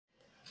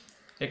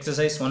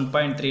Exercise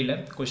 1.3 ல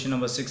question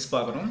number 6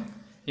 பார்க்கிறோம்.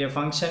 A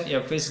function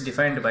f is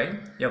defined by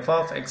f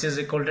of x is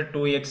equal to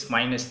 2x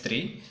minus 3.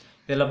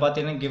 இதில்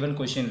பார்த்தீங்கன்னா given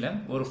questionல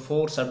ஒரு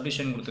 4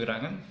 subdivision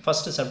கொடுத்துக்கிறாங்க.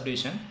 First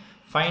subdivision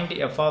find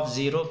f of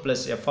 0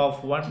 plus f of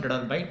 1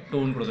 divided by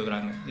 2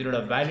 கொடுத்துக்கிறாங்க. இதோட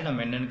value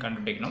நம்ம என்னன்னு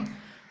கண்டுபிடிக்கணும்.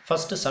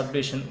 First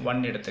subdivision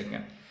 1 எடுத்துங்க.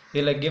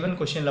 இதில் given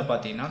questionல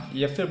பார்த்தீங்கன்னா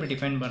f எப்படி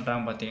define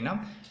பண்ணுறாங்க பார்த்தீங்கன்னா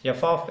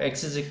f of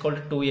x is equal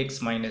to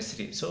 2x minus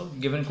 3. So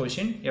given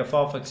question f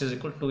of x is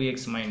equal to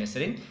 2x minus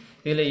 3.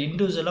 இதில்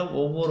இண்டிவிஜுவலாக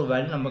ஒவ்வொரு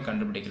வேல்யூ நம்ம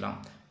கண்டுபிடிக்கலாம்.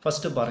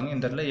 ஃபஸ்ட்டு பாருங்கள்,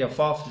 இந்த இடத்துல f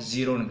of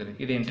 0 இருக்குது,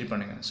 இதை என்ட்ரி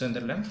பண்ணுங்கள். ஸோ இந்த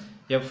இடத்துல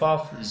f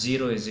of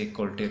 0 is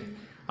equal to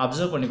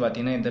observe பண்ணி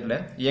பார்த்தீங்கன்னா இந்த இடத்துல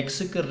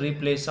எக்ஸுக்கு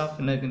ரீப்ளேஸ் ஆஃப்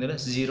என்ன இருக்குது, இந்த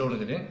 0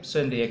 இருக்குது. ஸோ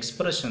இந்த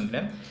எக்ஸ்பிரஷனில்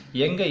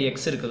எங்கே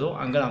எக்ஸ் இருக்குதோ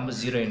அங்கே நம்ம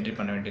 0 என்ட்ரி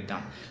பண்ண வேண்டியது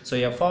தான்.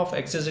 So f of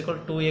x is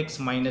equal to 2x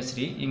minus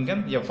 3,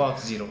 இங்கே f of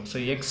 0. ஸோ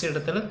எக்ஸ்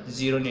இடத்துல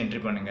 0ன்னு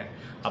என்ட்ரி பண்ணுங்கள்.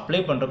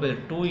 அப்ளை பண்ணுறப்போ இது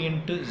 2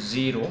 into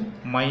 0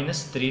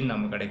 minus 3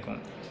 நமக்கு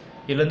கிடைக்கும்.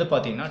 இதுலேருந்து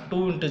பார்த்தீங்கன்னா 2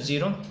 into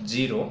 0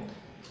 0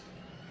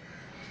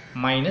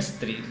 minus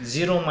 3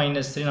 0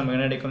 minus 3 நமக்கு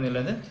என்ன கிடைக்கும்,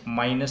 இதுலேருந்து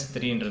minus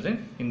 3ன்றது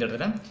இந்த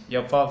இடத்துல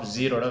f of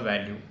 0ஓட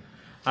வேல்யூ.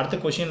 அடுத்த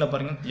கொஷினில்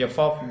பாருங்கள், f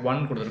of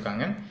 1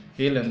 கொடுத்துருக்காங்க.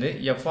 இதுலேருந்து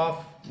f of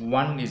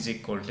 1 is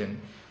equal to,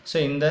 so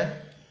இந்த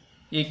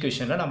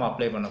ஈக்குவேஷனில் நம்ம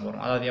அப்ளை பண்ண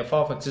போகிறோம். அதாவது f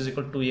of x is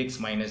equal to 2x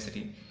minus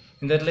 3.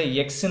 இந்த இடத்துல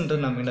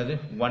எக்ஸுன்றது நமக்கு என்னது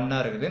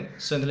 1ஆக இருக்குது.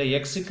 ஸோ இதில்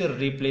எக்ஸுக்கு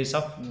ரீப்ளேஸ்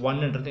ஆஃப்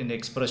 1ன்றது இந்த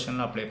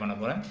எக்ஸ்பிரஷனில் அப்ளை பண்ண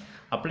போகிறேன்.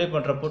 அப்ளை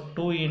பண்ணுறப்போ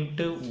 2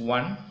 into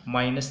 1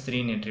 minus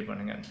 3ன்னு என்ட்ரி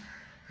பண்ணுங்கள்.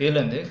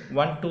 இதுலேருந்து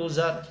 1 2s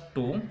are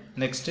 2,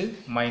 next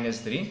minus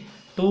 3,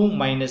 2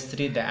 minus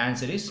 3 the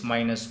answer is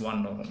minus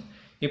 1 வரும்.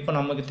 இப்போ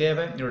நமக்கு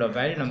தேவை, இதோட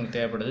வேல்யூ நமக்கு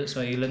தேவைப்படுது. ஸோ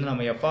இதுலேருந்து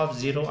நம்ம f of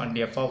 0 and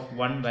f of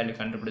 1 value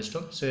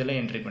கண்டுபிடிச்சிட்டோம். ஸோ இதில்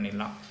என்ட்ரி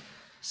பண்ணிடலாம்.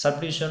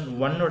 சப்டிவிஷன்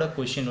 1ஓட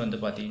கொஷின் வந்து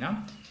பார்த்தீங்கன்னா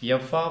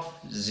f of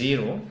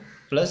 0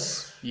 plus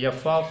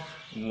f of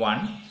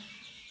 1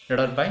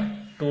 divided by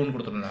 2ன்னு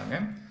கொடுத்துருந்தாங்க.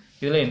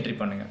 இதில் என்ட்ரி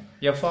பண்ணுங்கள்.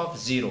 f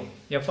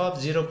of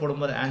 0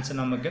 போடும்போது ஆன்சர்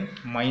நமக்கு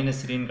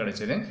 -3ன்னு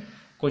கிடச்சிது.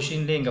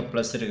 கொஷின்லேயே இங்கே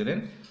ப்ளஸ் இருக்குது,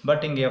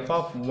 பட் இங்கே f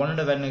of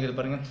 1ஓட வேல்யூ இருக்குது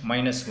பாருங்கள்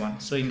 -1.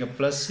 ஸோ இங்கே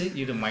ப்ளஸ்ஸு,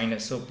 இது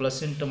minus. So plus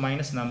into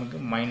minus நமக்கு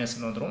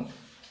மைனஸ்ன்னு வந்துடும்.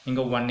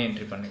 இங்கே 1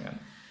 என்ட்ரி பண்ணுங்கள்.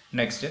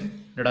 நெக்ஸ்ட்டு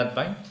டிவைட்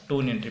பை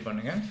 2ன்னு என்ட்ரி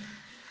பண்ணுங்கள்.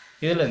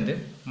 இதுலேருந்து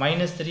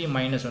 -3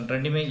 -1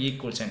 ரெண்டுமே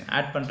ஈக்குவல் சைன்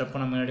ஆட் பண்ணுறப்போ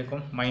நம்ம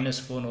கிடைக்கும்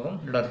 -4 வரும்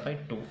டிவைட் பை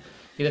 2.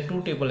 இதை 2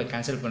 டேபிளில்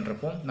கேன்சல்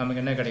பண்ணுறப்போ நமக்கு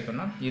என்ன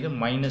கிடைக்கும்னா இது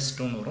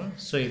 -2 வரும்.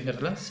 ஸோ இந்த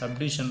இடத்துல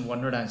சப்டிவிஷன்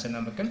 1ஓட ஆன்சர்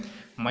நமக்கு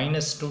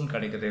 -2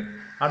 கிடைக்குது.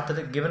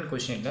 அடுத்தது கிவன்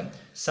கொஷினில்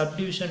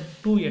சப்டிவிஷன்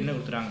 2 என்ன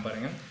கொடுத்துறாங்க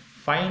பாருங்கள்,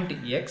 find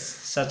X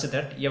such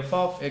that f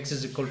of x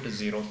is equal to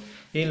 0.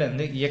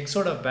 இதுலேருந்து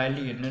எக்ஸோட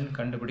வேல்யூ என்னன்னு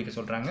கண்டுபிடிக்க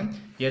சொல்கிறாங்க.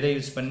 எதை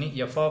யூஸ் பண்ணி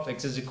f of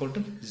x is equal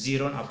to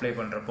 0ன்னு apply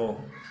பண்ணுறப்போ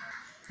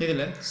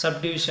இதில்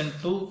சப்டிவிஷன்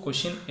 2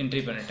 கொஷின்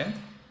என்ட்ரி பண்ணிட்டேன்.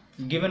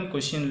 given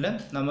கொஷினில்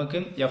நமக்கு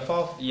f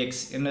of x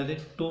என்னது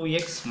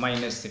 2x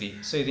minus 3.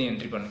 ஸோ இதை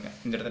என்ட்ரி பண்ணுங்கள்.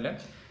 இந்த இடத்துல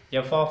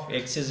f of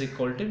x is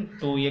equal to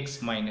 2x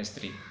minus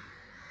 3.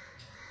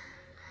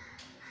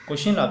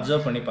 கொஷினில்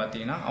அப்சர்வ் பண்ணி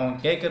பார்த்தீங்கன்னா அவங்க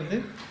கேட்குறது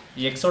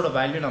எக்ஸோட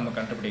வேல்யூ நம்ம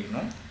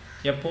கண்டுபிடிக்கணும்.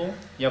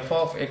 எப்போது f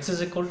of x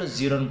is equal to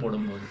 0ன்னு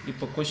போடும்போது,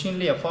 இப்போ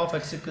கொஷினில் f of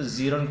xக்கு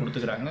 0ன்னு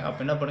கொடுத்துக்கிறாங்க.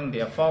 அப்போ என்ன பண்ணுங்க, இந்த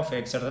f of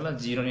x இடத்துல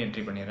 0ன்னு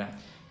என்ட்ரி பண்ணிடுறேன்.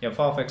 f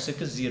of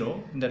xக்கு 0,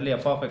 இந்த இடத்துல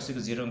f of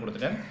xக்கு 0ன்னு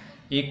கொடுத்துட்டேன்.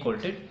 Equal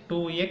to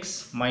 2x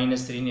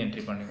minus 3ன்னு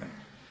entry பண்ணுங்கள்.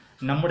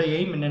 நம்முடைய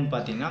எய்ம் என்னென்னு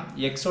பார்த்தீங்கன்னா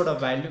எக்ஸோட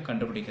வேல்யூ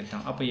கண்டுபிடிக்கிறது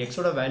தான். அப்போ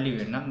எக்ஸோட வேல்யூ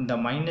என்ன, இந்த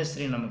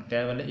 -3 நமக்கு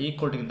தேவையில்லை.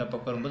 ஈக்குவல் டு இந்த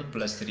பக்கம் வரும்போது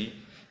 +3.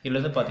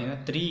 இதுலேருந்து பார்த்தீங்கன்னா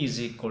 3 is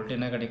equal to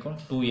என்ன கிடைக்கும்,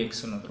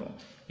 2xன்னு வந்துடும்.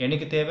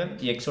 எனக்கு தேவை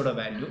எக்ஸோட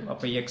வேல்யூ.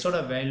 அப்போ எக்ஸோட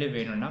வேல்யூ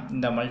வேணும்னா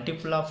இந்த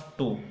மல்டிபிள் ஆஃப்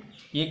 2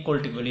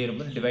 ஈக்குவல் டு வெளியே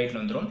வரும்போது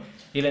டிவைடில் வந்துடும்.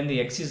 இதுலேருந்து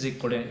x is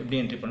equal to எப்படி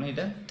என்ட்ரி பண்ணலாம்,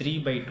 இதை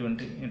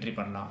 3/2 என்ட்ரி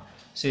பண்ணலாம்.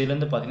 ஸோ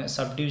இதுலேருந்து பார்த்தீங்கன்னா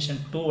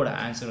சப்டிவிஷன் 2ஓட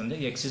ஆன்சர் வந்து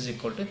x is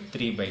equal to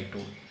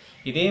 3/2.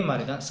 இதே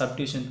மாதிரி தான்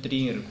சப்டிவிஷன் 3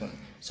 இருக்கும்.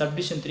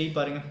 சப்டிவிஷன் 3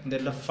 பாருங்கள், இந்த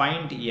இடத்துல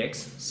find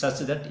X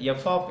such that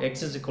f of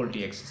x is equal to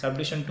x.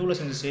 Subdivision 2ல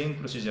செஞ்ச சேம்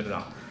ப்ரொசீஜர்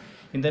தான்.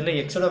 இந்த இடத்துல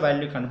எக்ஸோட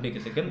வேல்யூ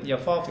கண்டுபிடிக்கிறதுக்கு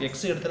f of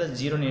x இடத்துல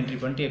 0ன்னு என்ட்ரி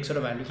பண்ணிட்டு எக்ஸோட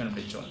வேல்யூ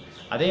கண்டுபிடிச்சோம்.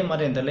 அதே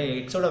மாதிரி இந்த இடத்துல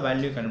எக்ஸோட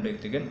வேல்யூ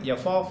கண்டுபிடிக்கிறதுக்கு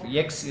f of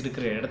x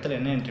இருக்கிற இடத்துல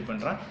என்ன என்ட்ரி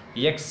பண்ணுறான்,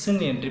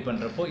 எக்ஸ்ன்னு என்ட்ரி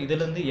பண்ணுறப்போ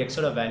இதுலேருந்து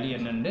எக்ஸோட வேல்யூ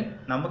என்னென்னு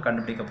நம்ம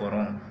கண்டுபிடிக்க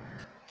போகிறோம்.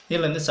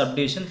 இதுலேருந்து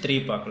சப்டிவிஷன்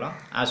 3 பார்க்கலாம்.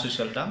 ஆஸ்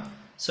யூஷுவல் தான்.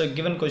 ஸோ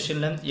கிவன்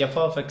கொஷினில் f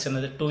of x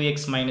என்னது 2x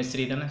minus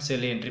 3 தானே.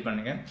 சரி என்ட்ரி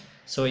பண்ணுங்கள்.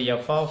 So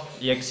f of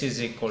x is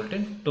equal to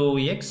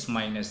 2x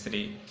minus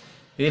 3.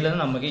 இதில்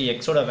நமக்கு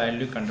எக்ஸோட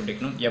வேல்யூ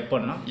கண்டுபிடிக்கணும்.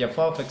 எப்போன்னா f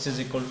of x is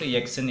equal to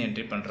xன்னு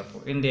entry பண்ணுறப்போ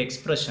இந்த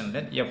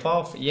எக்ஸ்பிரஷனில் f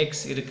of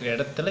x இருக்கிற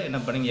இடத்துல என்ன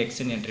பண்ணுங்க,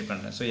 xன்னு என்ட்ரி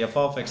பண்ணுறேன். ஸோ f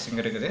of x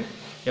இங்கே இருக்குது.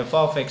 f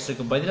of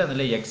xக்கு பதில்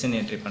அதில் xன்னு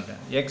என்ட்ரி பண்ணுறேன்.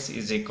 x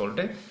is equal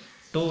to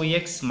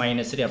 2x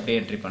minus 3 அப்படியே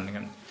என்ட்ரி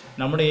பண்ணுங்கள்.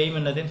 நம்முடைய எய்ம்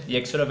என்னது,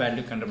 எக்ஸோட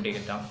வேல்யூ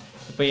கண்டுபிடிக்கிறது தான்.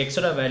 இப்போ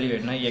எக்ஸோட வேல்யூ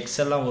என்ன, எக்ஸ்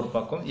எல்லாம் ஒரு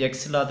பக்கம்,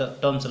 எக்ஸ் இல்லாத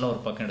டேர்ம்ஸ் எல்லாம்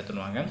ஒரு பக்கம்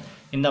எடுத்துடுவாங்க.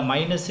 இந்த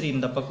 -3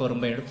 இந்த பக்கம்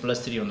வரும்போது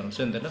 +3 வந்துடும்.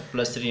 ஸோ இந்த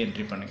 +3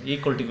 என்ட்ரி பண்ணுங்கள்.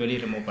 ஈக்குவல் டு வெளியே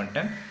ரிமூவ்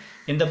பண்ணிட்டேன்.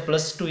 இந்த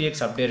 +2x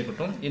அப்படியே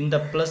இருக்கட்டும். இந்த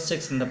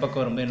 +x இந்த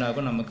பக்கம் வரும்போது என்ன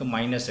ஆகும், நமக்கு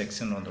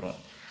 -xன்னு வந்துடும்.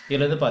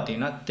 இதில் வந்து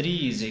பார்த்தீங்கன்னா 3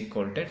 இஸ்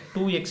ஈக்குவல் டு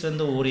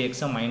 2x ஒரு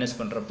எக்ஸை மைனஸ்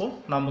பண்ணுறப்போ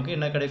நமக்கு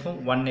என்ன கிடைக்கும்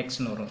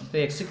 1xன்னு வரும். ஸோ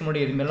எக்ஸுக்கு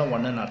முன்னாடி எதுவுமேலாம்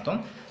 1ன்னு அர்த்தம்.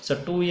 So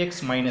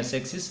 2x minus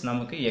X is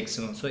நமக்கு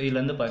எக்ஸ்னு. ஸோ இதில்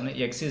வந்து பார்த்தீங்கன்னா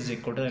எக்ஸ் இஸ்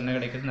ஈக்குவல் டு என்ன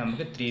கிடைக்கிறது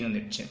நமக்கு 3ன்னு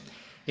வந்துடுச்சு.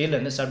 இதில்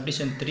வந்து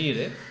சப்டிவிஷன்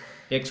 3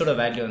 எக்ஸோட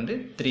வேல்யூ வந்து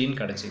 3ன்னு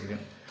கிடச்சிக்குது.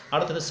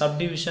 அடுத்தது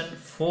சப்டிவிஷன்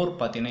 4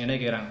 பார்த்தீங்கன்னா என்ன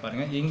கேட்குறாங்க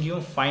பாருங்கள்,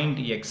 இங்கேயும் ஃபைண்ட்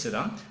எக்ஸ்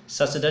தான்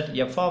such that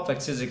f of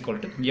x is equal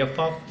to f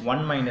of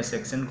 1 minus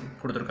xன்னு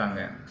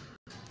கொடுத்துருக்காங்க.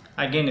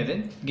 அகெயின் இது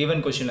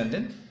கிவன் கொஷின்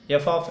வந்து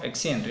f of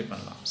x என்ட்ரி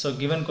பண்ணலாம். ஸோ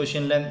கிவன்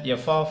கொஷினில்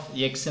f of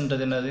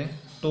xன்றது என்னது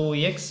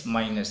 2x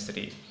minus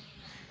 3.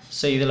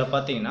 ஸோ இதில்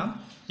பார்த்தீங்கன்னா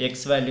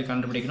x வேல்யூ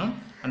கண்டுபிடிக்கணும்.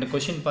 அந்த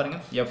கொஷின்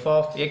பாருங்கள் f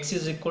of x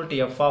is equal to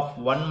f of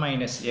 1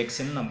 minus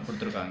xன்னு நம்ம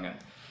கொடுத்துருக்காங்க.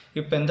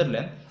 இப்போ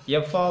இதில்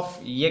f of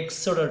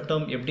xோட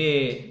டேர்ம் எப்படி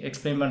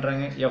எக்ஸ்பிளைன்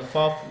பண்ணுறாங்க, f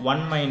of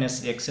 1 minus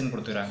xன்னு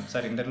கொடுத்துருக்காங்க.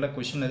 சார் இந்த இடத்துல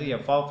கொஷின் அது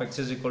f of x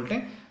is equal to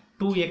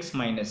 2x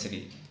minus 3.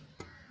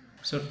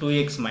 So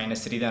 2x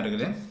minus 3 தான்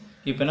இருக்குது.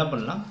 இப்போ என்ன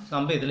பண்ணலாம்,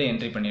 நம்ம இதில்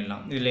என்ட்ரி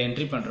பண்ணிடலாம். இதில்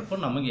என்ட்ரி பண்ணுறப்போ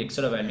நமக்கு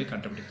எக்ஸோட வேல்யூ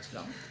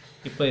கண்டுபிடிச்சிடலாம்.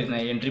 இப்போ இதை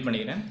நான் என்ட்ரி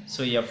பண்ணிக்கிறேன்.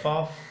 So f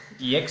of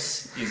x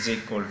is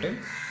equal to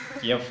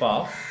f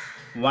of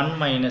 1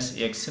 minus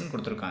xன்னு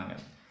கொடுத்துருக்காங்க.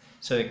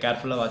 ஸோ இதை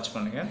கேர்ஃபுல்லாக வாட்ச்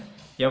பண்ணுங்கள்.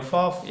 f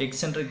of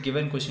x என்ற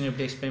given question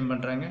எப்படி எக்ஸ்பிளைன்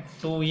பண்ணுறாங்க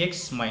 2x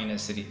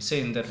minus 3. ஸோ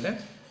இந்த இடத்துல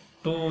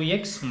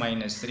 2x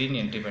minus 3ன்னு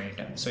என்ட்ரி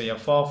பண்ணிட்டேன். ஸோ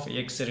f of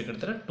x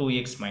இருக்கிறதுல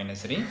 2x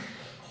minus 3.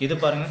 இது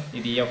பாருங்கள்,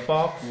 இது f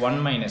of 1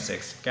 minus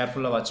x.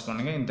 கேர்ஃபுல்லாக வாட்ச்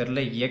பண்ணுங்கள். இந்த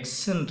இடத்துல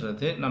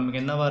xன்றது நமக்கு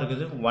என்னவாக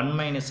இருக்குது 1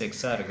 minus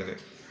xஆக இருக்குது.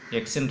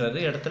 xன்றது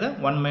இடத்துல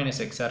 1 minus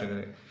xஆக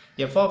இருக்குது.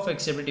 f of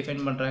x எப்படி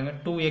டிஃபைன் பண்ணுறாங்க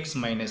 2x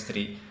minus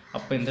 3.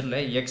 அப்போ இந்த இடத்துல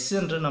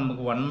xன்ற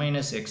நமக்கு 1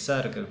 minus xஆக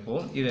இருக்கிறப்போ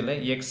இதில்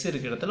x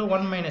இருக்கிற இடத்துல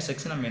 1 minus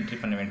x நம்ம என்ட்ரி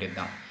பண்ண வேண்டியது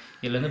தான்.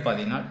 இதில் வந்து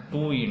பார்த்தீங்கன்னா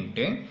 2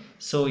 இன்ட்டு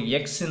ஸோ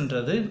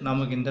எக்ஸ்ன்றது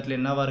நமக்கு இந்த இடத்துல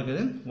என்னவாக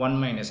இருக்குது 1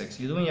 minus x.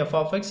 இதுவும் f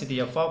of x, இது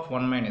f of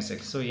 1 minus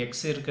x. So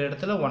x இருக்கிற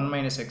இடத்துல 1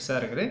 minus xஆக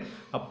இருக்குது.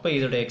 அப்போ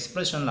இதோட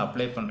எக்ஸ்பிரஷனில்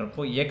அப்ளை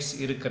பண்ணுறப்போ x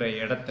இருக்கிற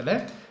இடத்துல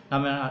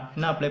நம்ம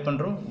என்ன அப்ளை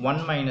பண்ணுறோம்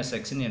 1 minus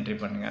xன்னு என்ட்ரி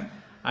பண்ணுங்கள்.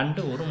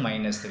 அண்டு ஒரு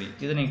 -3.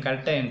 இதை நீங்கள்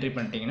கரெக்டாக என்ட்ரி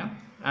பண்ணிட்டீங்கன்னா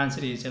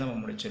ஆன்சர் ஈஸியாக நம்ம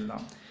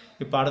முடிச்சிடலாம்.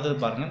 இப்போ அடுத்தது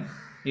பாருங்கள்,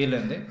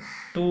 இதிலேருந்து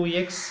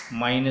 2x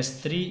minus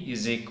 3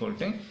 is equal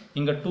to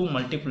இங்கே 2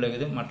 மல்டிபிள்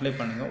இருக்குது, மல்டிப்ளை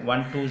பண்ணுங்கள்.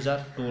 1 2s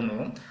are 2ன்னு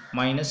வரும்.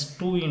 மைனஸ்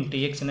 2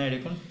 இன்ட்டு எக்ஸ் என்ன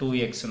கிடைக்கும்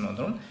 2xன்னு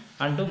வந்துடும்.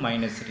 அண்டு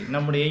 -3.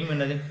 நம்முடைய எய்ம்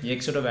என்னது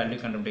எக்ஸோட வேல்யூ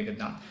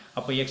கண்டுபிடிக்கிறது தான்.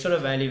 அப்போ எக்ஸோட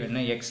வேல்யூ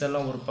என்ன, எக்ஸ்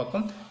எல்லாம் ஒரு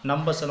பக்கம்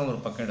நம்பர்ஸ் எல்லாம் ஒரு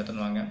பக்கம்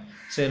எடுத்துடுவாங்க.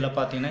 ஸோ இதில்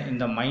பார்த்தீங்கன்னா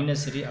இந்த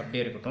 -3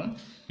 அப்படியே இருக்கட்டும்.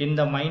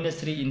 இந்த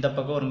 -3 இந்த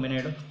பக்கம் ஒரு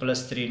மினிடும்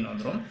 +3ன்னு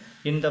வந்துடும்.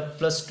 இந்த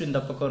 +2 இந்த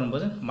பக்கம்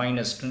வரும்போது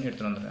 -2ன்னு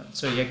எடுத்துகிட்டு வந்துடுறேன்.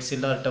 ஸோ எக்ஸ்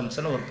இல்லாத டேர்ம்ஸ்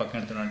எல்லாம் ஒரு பக்கம்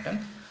எடுத்துகிட்டு வந்துட்டேன்.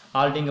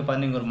 ஆல்ரெடி இங்கே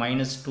பார்த்தீங்க ஒரு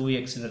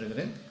 -2xன்னு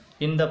இருக்குது.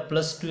 இந்த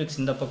 +2x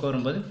இந்த பக்கம்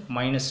வரும்போது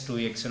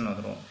 -2xன்னு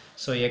வந்துடும்.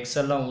 ஸோ எக்ஸ்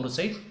எல்லாம் ஒரு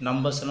சைட்,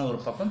 நம்பர்ஸ் எல்லாம்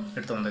ஒரு பக்கம்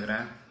எடுத்து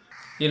வந்துக்கிறேன்.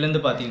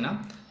 இதுலேருந்து பார்த்தீங்கன்னா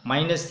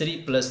 -3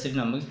 +3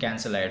 நமக்கு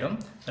கேன்சல் ஆகிடும்.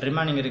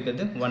 ரிமைனிங்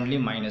இருக்கிறது ஒன்லி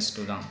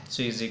 -2 தான். So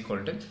is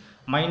equal to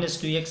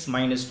 -2x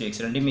 -2x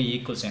ரெண்டுமே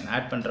ஈக்குவல் சைன்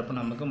ஆட் பண்ணுறப்போ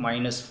நமக்கு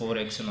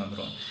 -4xன்னு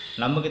வந்துடும்.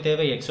 நமக்கு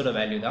தேவை எக்ஸோட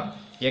வேல்யூ தான்.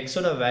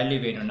 எக்ஸோட வேல்யூ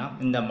வேணும்னா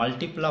இந்த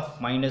மல்டிபிள் ஆஃப்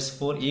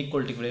 -4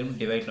 ஈக்குவல்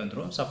டிவைட்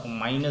வந்துடும். ஸோ அப்போ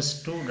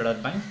 -2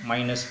 டிவைட் பை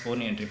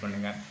 -4ன்னு என்ட்ரி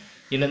பண்ணுங்கள்.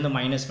 இதுலேருந்து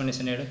மைனஸ்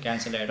என்ன ஆகிடும்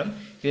கேன்சல் ஆகிடும்.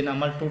 இது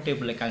நம்மளால் 2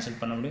 டேபிளில் கேன்சல்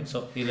பண்ண முடியும். ஸோ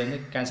இதுலேருந்து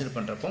கேன்சல்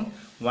பண்ணுறப்போ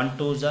 1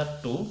 2s are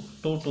 2,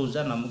 2 2s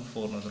are நமக்கு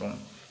 4 வந்துடும்.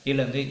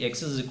 இதுலேருந்து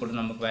x is equal to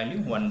நமக்கு வேல்யூ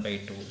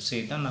 1/2. ஸோ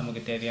இதுதான்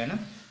நமக்கு தேவையான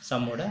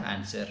சம்மோட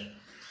ஆன்சர்.